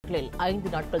நாடுகளில் 5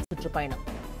 நாட்கள் சுற்றுப்பயணம்.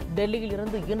 டெல்லியில்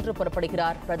இருந்து இன்று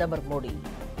புறப்படுகிறார் பிரதமர் மோடி.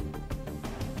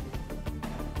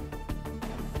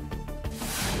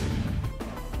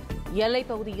 எல்லைப்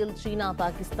பகுதியில் சீனா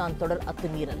பாகிஸ்தான் தொடர்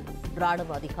அத்துமீறல்.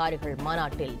 ராணுவ அதிகாரிகள்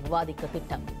மாநாட்டில் விவாதிக்க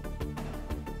திட்டம்.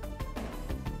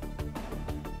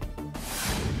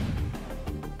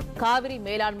 காவிரி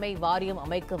மேலாண்மை வாரியம்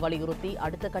அமைக்க வலியுறுத்தி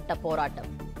அடுத்த கட்ட போராட்டம்.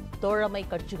 தோழமை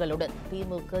கட்சிகளுடன்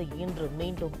திமுக இன்று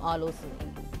மீண்டும் ஆலோசனை.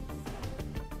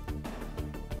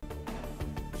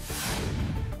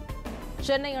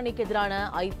 சென்னை அணிக்கு எதிரான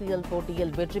ஐபிஎல்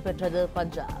போட்டியில் வெற்றி பெற்றது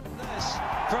பஞ்சாப்.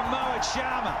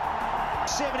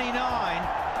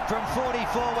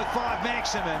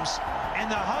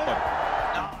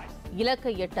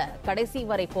 இலக்கை எட்ட கடைசி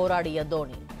வரை போராடிய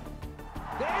தோனி.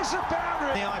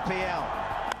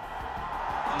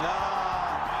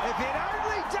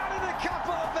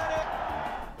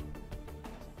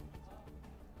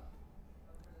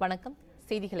 வணக்கம்.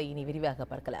 செய்திகளை இனி விரிவாக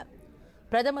பார்க்கலாம்.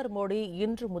 பிரதமர் மோடி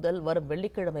இன்று முதல் வரும்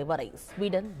வெள்ளிக்கிழமை வரை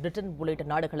ஸ்வீடன், பிரிட்டன் உள்ளிட்ட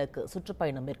நாடுகளுக்கு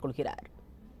சுற்றுப்பயணம் மேற்கொள்கிறார்.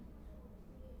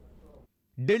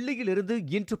 டெல்லியில் இருந்து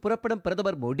இன்று புறப்படும்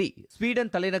பிரதமர் மோடி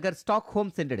ஸ்வீடன் தலைநகர்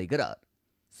Stockholm சென்றடைகிறார்.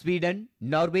 Sweden,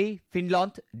 Norway,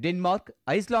 Finland, Denmark,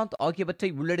 Iceland ஆகியவற்றை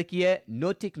உள்ளடக்கிய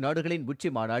நோர்டிக் நாடுகளின்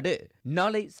உச்சி மாநாடு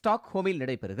நாளை ஸ்டாக்ஹோமில்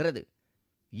நடைபெறுகிறது.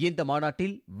 இந்த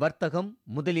மாநாட்டில் வர்த்தகம்,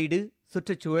 முதலீடு,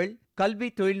 சுற்றுச்சூழல், கல்வி,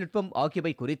 தொழில்நுட்பம்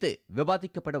ஆகியவை குறித்து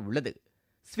விவாதிக்கப்பட உள்ளது.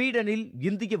 ஸ்வீடனில்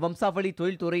இந்திய வம்சாவளி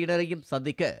தொழில்துறையினரையும்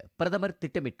சந்திக்க பிரதமர்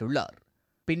திட்டமிட்டுள்ளார்.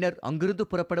 பின்னர் அங்கிருந்து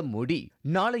புறப்படும் மோடி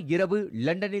நாளை இரவு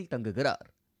லண்டனில் தங்குகிறார்.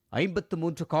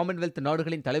 53 காமன்வெல்த்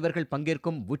நாடுகளின் தலைவர்கள்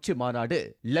பங்கேற்கும் உச்சி மாநாடு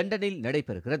லண்டனில்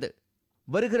நடைபெறுகிறது.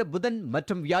 வருகிற புதன்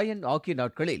மற்றும் வியாழன் ஆகிய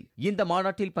நாட்களில் இந்த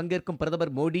மாநாட்டில் பங்கேற்கும்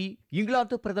பிரதமர் மோடி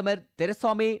இங்கிலாந்து பிரதமர்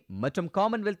தெரசா மே மற்றும்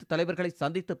காமன்வெல்த் தலைவர்களை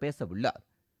சந்தித்து பேச உள்ளார்.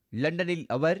 லண்டனில்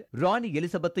அவர் ராணி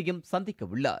எலிசபெத்தையும் சந்திக்க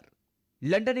உள்ளார்.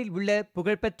 லண்டனில் உள்ள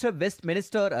புகழ்பெற்ற வெஸ்ட்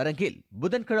மினிஸ்டர் அரங்கில்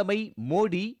புதன்கிழமை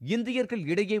மோடி இந்தியர்கள்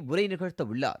இடையே உரை நிகழ்த்த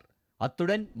உள்ளார்.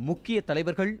 அத்துடன் முக்கிய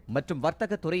தலைவர்கள் மற்றும்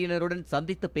வர்த்தக துறையினருடன்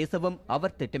சந்தித்து பேசவும்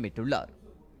அவர் திட்டமிட்டுள்ளார்.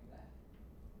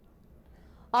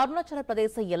 அருணாச்சல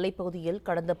பிரதேச எல்லைப் பகுதியில்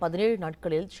கடந்த 17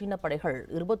 நாட்களில் சீன படைகள்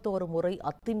 21 முறை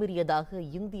அத்துமீறியதாக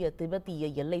இந்திய திபெத்திய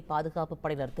எல்லை பாதுகாப்பு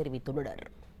படையினர் தெரிவித்துள்ளனர்.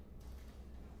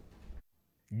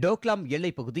 டோக்லாம்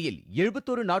எல்லைப் பகுதியில்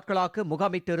 71 நாட்களாக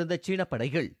முகாமிட்டிருந்த சீன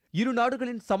படைகள் இரு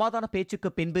நாடுகளின் சமாதான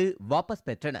பேச்சுக்கு பின்பு வாபஸ்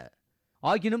பெற்றன.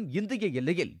 ஆயினும் இந்திய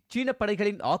எல்லையில் சீன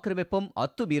படைகளின் ஆக்கிரமிப்பும்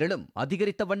அத்துமீறலும்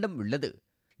அதிகரித்த வண்ணம் உள்ளது.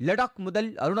 லடாக் முதல்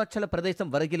அருணாச்சல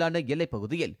பிரதேசம் வரையிலான எல்லைப்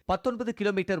பகுதியில் 19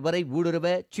 கிலோமீட்டர் வரை ஊடுருவ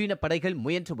சீன படைகள்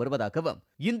முயன்று வருவதாகவும்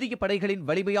இந்திய படைகளின்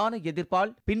வலிமையான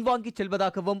எதிர்ப்பால் பின்வாங்கிச்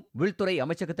செல்வதாகவும் உள்துறை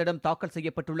அமைச்சகத்திடம் தாக்கல்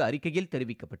செய்யப்பட்டுள்ள அறிக்கையில்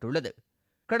தெரிவிக்கப்பட்டுள்ளது.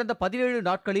 கடந்த 17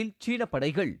 நாட்களில் சீன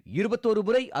படைகள் 21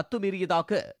 முறை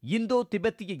அத்துமீறியதாக இந்தோ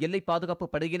திபெத்திய எல்லை பாதுகாப்பு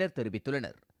படையினர்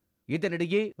தெரிவித்துள்ளனர்.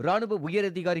 இதனிடையே ராணுவ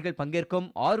உயரதிகாரிகள் பங்கேற்கும்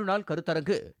 6 நாள்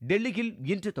கருத்தரங்கு டெல்லியில்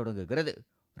இன்று தொடங்குகிறது.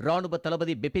 ராணுவ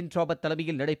தளபதி பிபின் ராவத்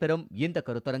தலைமையில் நடைபெறும் இந்த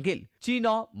கருத்தரங்கில்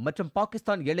சீனா மற்றும்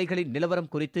பாகிஸ்தான் எல்லைகளின்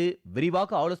நிலவரம் குறித்து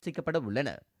விரிவாக ஆலோசிக்கப்பட உள்ளன.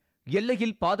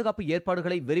 எல்லையில் பாதுகாப்பு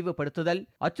ஏற்பாடுகளை விரிவுபடுத்துதல்,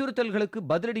 அச்சுறுத்தல்களுக்கு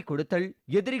பதிலடி கொடுத்தல்,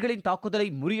 எதிரிகளின் தாக்குதலை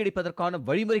முறியடிப்பதற்கான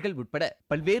வழிமுறைகள் உட்பட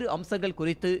பல்வேறு அம்சங்கள்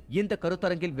குறித்து இந்த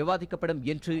கருத்தரங்கில் விவாதிக்கப்படும்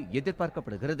என்று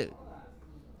எதிர்பார்க்கப்படுகிறது.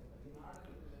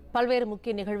 பல்வேறு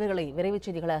முக்கிய நிகழ்வுகளை விரைவுச்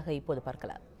செய்திகளாக இப்போது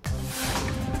பார்க்கலாம்.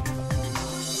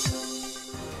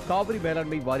 காவிரி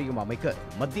மேலாண்மை வாரியம் அமைக்க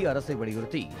மத்திய அரசை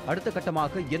வலியுறுத்தி அடுத்த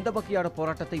கட்டமாக எந்த வகையான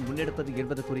போராட்டத்தை முன்னெடுப்பது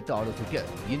என்பது குறித்து ஆலோசிக்க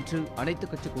இன்று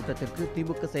அனைத்துக் கட்சி கூட்டத்திற்கு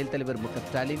திமுக செயல் தலைவர்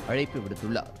மு.க.ஸ்டாலின் அழைப்பு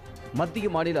விடுத்துள்ளார். மத்திய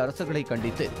மாநில அரசுகளை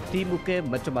கண்டித்து திமுக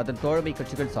மற்றும் அதன் தோழமை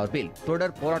கட்சிகள் சார்பில்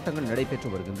தொடர் போராட்டங்கள்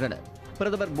நடைபெற்று வருகின்றன.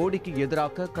 பிரதமர் மோடிக்கு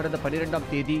எதிராக கடந்த 12ஆம்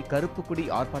தேதி கருப்பு கொடி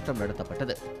ஆர்ப்பாட்டம்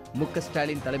நடத்தப்பட்டது.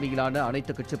 மு.க.ஸ்டாலின் தலைமையிலான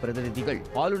அனைத்துக் கட்சி பிரதிநிதிகள்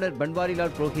ஆளுநர்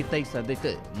பன்வாரிலால் புரோஹித்தை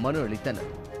சந்தித்து மனு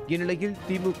அளித்தனர். இந்நிலையில்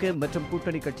திமுக மற்றும்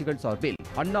கூட்டணி கட்சிகள் சார்பில்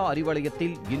அண்ணா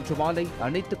அறிவாலயத்தில் இன்று மாலை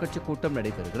அனைத்துக் கட்சி கூட்டம்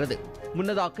நடைபெறுகிறது.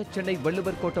 முன்னதாக சென்னை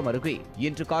வள்ளுவர் கோட்டம் அருகே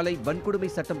இன்று காலை வன்கொடுமை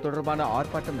சட்டம் தொடர்பான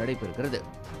ஆர்ப்பாட்டம் நடைபெறுகிறது.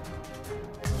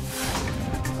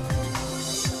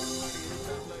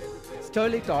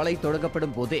 ஸ்டெர்லைட் ஆலை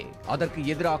தொடங்கப்படும் போதே அதற்கு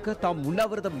எதிராக தாம்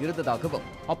உண்ணாவிரதம் இருந்ததாகவும்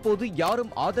அப்போது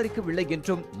யாரும் ஆதரிக்கவில்லை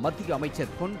என்றும் மத்திய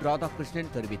அமைச்சர் பொன்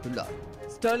ராதாகிருஷ்ணன் தெரிவித்துள்ளார்.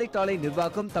 ஸ்டெர்லைட் ஆலை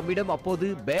நிர்வாகம் தம்மிடம் அப்போது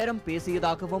பேரம்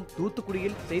பேசியதாகவும்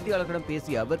தூத்துக்குடியில் செய்தியாளர்களிடம்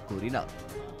பேசிய அவர் கூறினார்.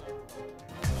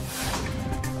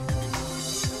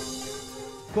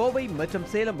 கோவை மற்றும்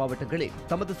சேலம் மாவட்டங்களில்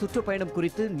தமது சுற்றுப்பயணம்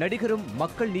குறித்து நடிகரும்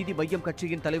மக்கள் நீதி மய்யம்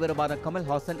கட்சியின் தலைவருமான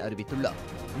கமல்ஹாசன் அறிவித்துள்ளார்.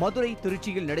 மதுரை,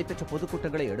 திருச்சியில் நடைபெற்ற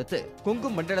பொதுக்கூட்டங்களை அடுத்து கொங்கு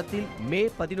மண்டலத்தில் மே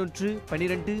 11,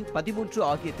 12, 13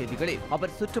 ஆகிய தேதிகளில்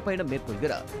அவர் சுற்றுப்பயணம்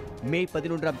மேற்கொள்கிறார். மே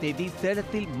 11ஆம் தேதி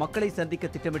சேலத்தில் மக்களை சந்திக்க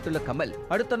திட்டமிட்டுள்ள கமல்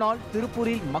அடுத்த நாள்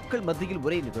திருப்பூரில் மக்கள் மத்தியில்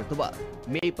உரை நிகழ்த்துவார்.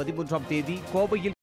 மே 13ஆம் தேதி கோவையில்